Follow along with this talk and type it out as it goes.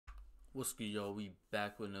What's good, y'all? We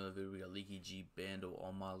back with another video. We got Leeky G Bando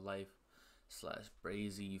on my life /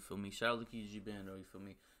 Brazy. You feel me? Shout out Leeky G Bando. You feel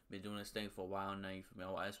me? Been doing this thing for a while now. You feel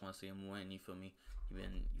me? I just want to see him win. You feel me? He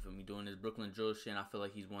been, you feel me, doing this Brooklyn drill shit. And I feel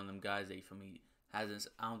like he's one of them guys that, you feel me, hasn't.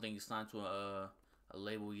 I don't think he's signed to a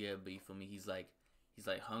label yet, but you feel me? He's like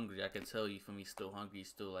hungry. I can tell. You feel me? He's still hungry. He's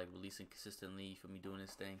still like releasing consistently. You feel me? Doing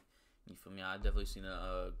this thing. You feel me? I definitely seen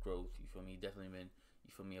a growth. You feel me? Definitely been.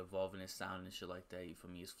 You feel me, evolving his sound and shit like that. You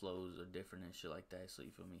feel me, his flows are different and shit like that. So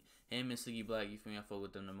you feel me, him and SLIXZZ Black, you feel me, I fuck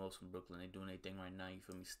with them the most from Brooklyn. They doing their thing right now. You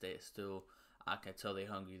feel me, stay still. I can tell they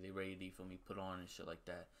hungry, they ready to, you feel me, put on and shit like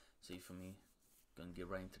that. So you feel me, gonna get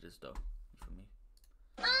right into this though. You feel me?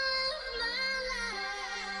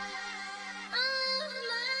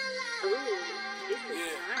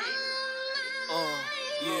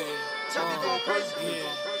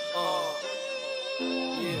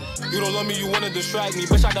 You don't love me, you wanna distract me.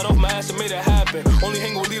 Bitch, I got off my ass and made it happen. Only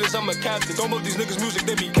hang with leaders, I'm a captain. Don't love these niggas' music,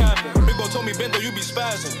 they be capping. Big bro told me, Bando, you be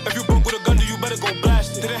spazzing. If you broke with a gun, then you better go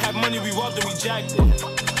blast it. Didn't have money, we robbed and we jacked it.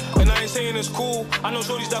 And I ain't saying it's cool. I know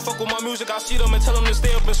shorties that fuck with my music. I see them and tell them to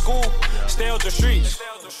stay up in school. Stay out the streets.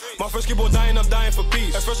 My first keep on dying, I'm dying for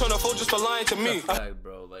peace. At first on the phone just for lying to me. Like,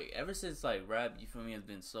 bro, like, ever since, like, rap, you feel me, has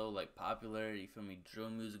been so, like, popular, you feel me, drill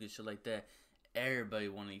music and shit like that. Everybody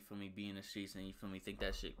wanna, you feel me, be in the streets and, you feel me, think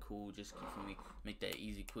that shit cool. Just, you feel me, make that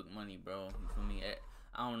easy, quick money, bro. You feel me?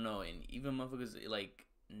 I don't know. And even motherfuckers, like,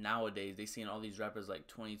 nowadays, they seeing all these rappers, like,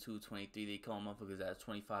 22, 23. They call motherfuckers as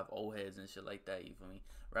 25 old heads and shit like that, you feel me?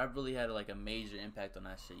 Rap really had, like, a major impact on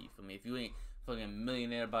that shit, you feel me? If you ain't fucking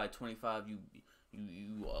millionaire by 25,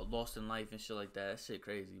 you are lost in life and shit like that. That shit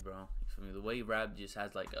crazy, bro. You feel me? The way rap just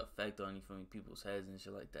has, like, an effect on, you feel me, people's heads and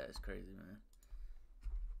shit like that. It's crazy, man.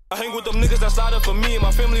 I hang with them niggas that started for me.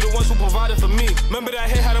 My family the ones who provided for me. Remember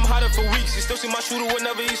that hit had him hiding for weeks. He still see my shooter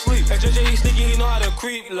whenever he sleep. At JJ he sneaky, he know how to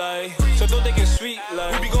creep like. So don't think it's sweet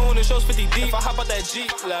like. We be going to shows 50 deep. If I hop out that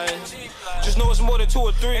Jeep like. Just know it's more than 2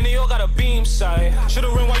 or 3. And they all got a beam sight.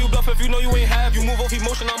 Should've ring while you bluff if you know you ain't have. You move off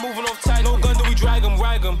emotion, I'm moving off tight. No gun, do we drag him,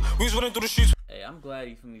 rag him. We was running through the streets. Hey, I'm glad,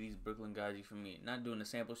 you feel me, these Brooklyn guys, you feel me, not doing the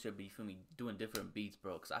sample shit, but you feel me, doing different beats,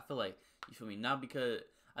 bro. Cause I feel like, you feel me, not because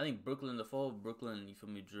I think Brooklyn, the fall of Brooklyn, you feel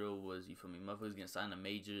me, drill was, you feel me, motherfuckers getting signed to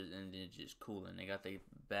majors and then just cooling. They got their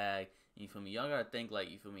bag, you feel me. Y'all gotta think, like,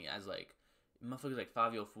 you feel me, as, like, motherfuckers like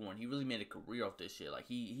 504, and he really made a career off this shit. Like,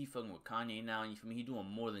 he fucking with Kanye now, and you feel me, he doing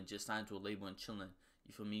more than just signing to a label and chilling.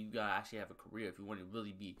 You feel me, you gotta actually have a career if you want to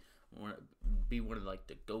really be one of, like,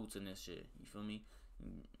 the GOATs in this shit. You feel me?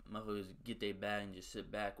 Motherfuckers get their bag and just sit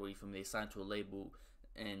back, or, you feel me, they sign to a label,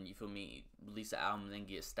 and you feel me, release the album and then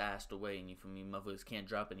get stashed away, and you feel me, motherfuckers can't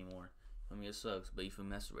drop anymore. You feel me, it sucks, but you feel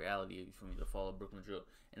me, that's the reality of, you feel me, the fall of Brooklyn drill.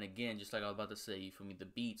 And again, just like I was about to say, you feel me, the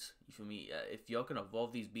beats, you feel me, if y'all can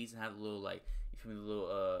evolve these beats and have a little, like, you feel me, the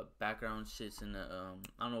little background shits in the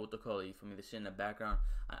I don't know what to call it, you feel me, the shit in the background,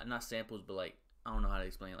 not samples, but like, I don't know how to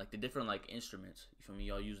explain it, like the different like instruments, you feel me,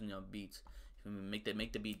 y'all using your beats, you feel me,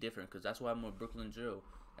 make the beat different, because that's why I'm more Brooklyn drill.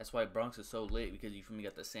 That's why Bronx is so lit, because you feel me,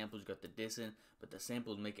 got the samples, you got the dissing, but the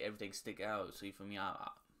samples make everything stick out. So you feel me, I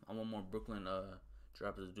want more Brooklyn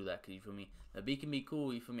rappers to do that, because you feel me, the beat can be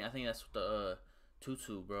cool, you feel me. I think that's what the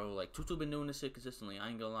Tutu, bro, like Tutu been doing this shit consistently, I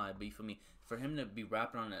ain't gonna lie, but you feel me, for him to be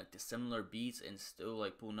rapping on the similar beats and still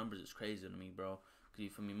like pull numbers is crazy to me, bro. Cause you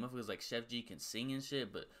feel me, motherfuckers like Chef G can sing and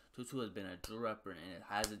shit, but Tutu has been a drill rapper and it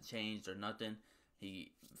hasn't changed or nothing.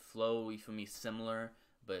 He flow, you feel me, similar,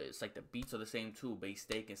 but it's like the beats are the same too, but he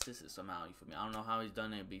stay consistent somehow, you feel me. I don't know how he's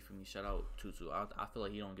done it, but you feel me, shout out Tutu. I feel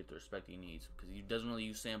like he don't get the respect he needs, because he doesn't really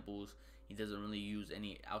use samples, he doesn't really use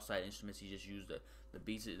any outside instruments, he just uses the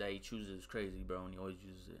beats that he chooses is crazy, bro, and he always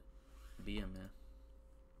uses it. Be him, man.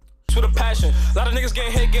 With a passion, a lot of niggas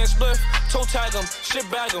getting hit, getting split, toe tag them, shit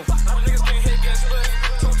bag them. A lot of niggas getting hit, getting split,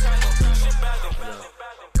 toe tag them, shit bag them.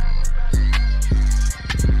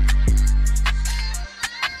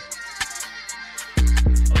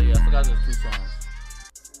 Oh yeah, I forgot those 2 songs.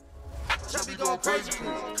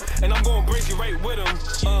 And I'm going Brazy right with him.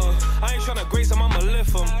 I ain't tryna grace him, I'ma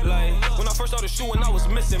lift him. Like, when I first started shooting, I was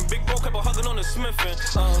missing. Big bro kept on hugging on the smithing.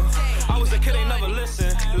 I was a kid, ain't never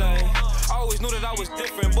listen. Like, I always knew that I was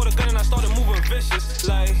different. Bought a gun and I started moving vicious.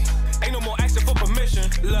 Like, ain't no more asking for permission.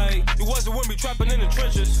 Like, you wasn't with me trapping in the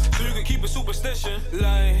trenches, so you can keep a superstition.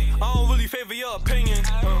 Like, I don't really favor your opinion.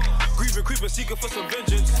 Grieving, creeping, seeking for some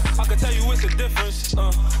vengeance. I can tell you it's a difference.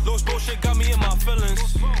 Those bullshit got me in my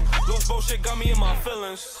feelings. Those bullshit got me in my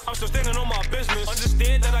feelings. I'm still standing on my business.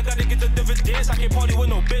 Understand that I gotta get the dividends. I can't party with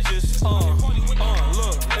no bitches.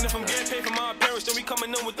 Look, and if I'm getting paid for my appearance, then we coming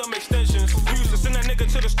in with them extensions. We used to send that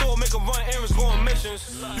nigga to the store, make him run errands, go on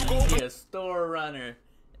missions. You go Be a store runner.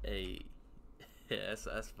 Hey. Yeah,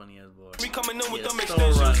 that's funny as boy. We coming in with them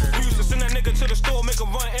extensions. We used to send that nigga to the store, make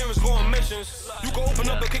him run errands, go on missions. You can open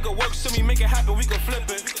up and kick a work to me, make it happen, we can flip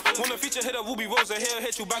it. When the feature hit a Ruby Rose, he'll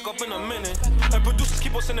hit you back up in a minute. And producers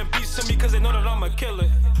keep on sending beats to me cause they know that I'ma kill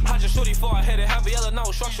it. I just shorty before I hit it, have a yelling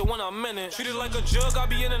out, structure when I'm in it. Treat it like a jug, I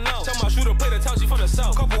be in and out. Tell my shooter, play the town, she from the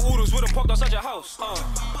south. Couple oodles with him parked outside your house.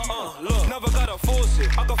 Look, never gotta force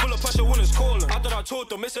it. I can feel the pressure when it's calling. I thought I told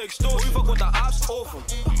them, it's an extortion. We fuck with the ops, awful.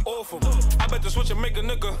 I bet the switch and make a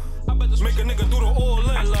nigga do the all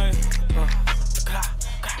in like.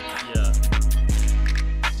 Yeah.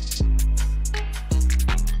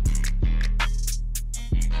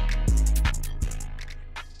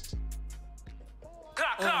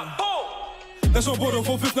 That's on board of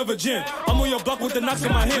 4/5 never gin. I'm on your block with the knocks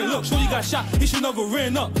in my hand. Look, shorty got shot, he should never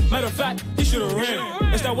ran up. Matter of fact, he should've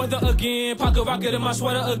ran. It's that weather again, pocket rocket in my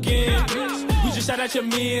sweater again. We just shot at your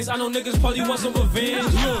mans, I know niggas probably want some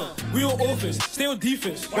revenge. Yeah, we on offense, stay on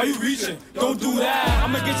defense. Why you reaching? Don't do that.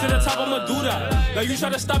 I'ma get to the top, I'ma do that. Like you try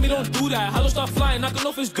to stop me, don't do that. Hollow start flying, knocking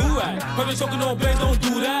off his do-rag. Heard choking on blades, don't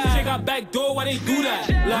do that. They got back door, why they do that?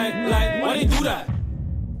 Like, why they do that?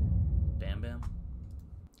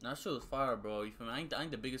 That shit was fire, bro. You feel me? I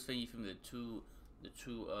ain't the biggest fan. You feel me? The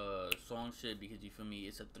two song shit, because you feel me?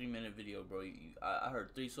 It's a 3-minute video, bro. I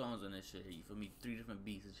heard 3 songs on this shit. You feel me? 3 different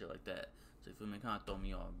beats and shit like that. So you feel me? Kind of throw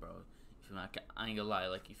me off, bro. You feel me? I ain't gonna lie.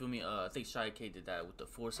 Like you feel me? I think Shy K did that with the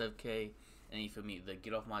 4/7K, and you feel me? The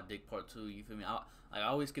Get Off My Dick Part 2. You feel me? I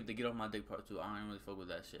always skip the Get Off My Dick Part 2. I don't really fuck with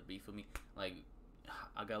that shit. But you feel me? Like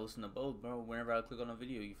I gotta listen to both, bro. Whenever I click on a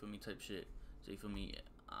video, you feel me? Type shit. So you feel me?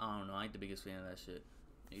 I don't know. I ain't the biggest fan of that shit.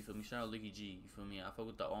 You feel me? Shout out Leeky G. You feel me? I fuck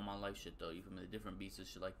with the All My Life shit though. You feel me? The different beats and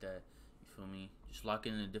shit like that. You feel me? Just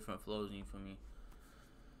locking in the different flows and you feel me?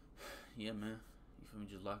 Yeah, man. You feel me?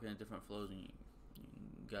 Just locking in different flows and you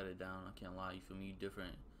got it down. I can't lie. You feel me? You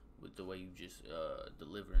different with the way you just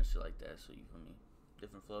deliver and shit like that. So you feel me?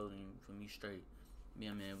 Different flows and you feel me? Straight.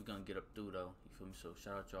 Yeah, man. We gonna get up through though. You feel me? So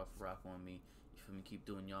shout out y'all for rocking with me. You feel me? Keep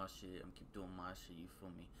doing y'all shit. I'm keep doing my shit. You feel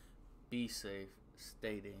me? Be safe.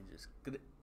 Stay dangerous.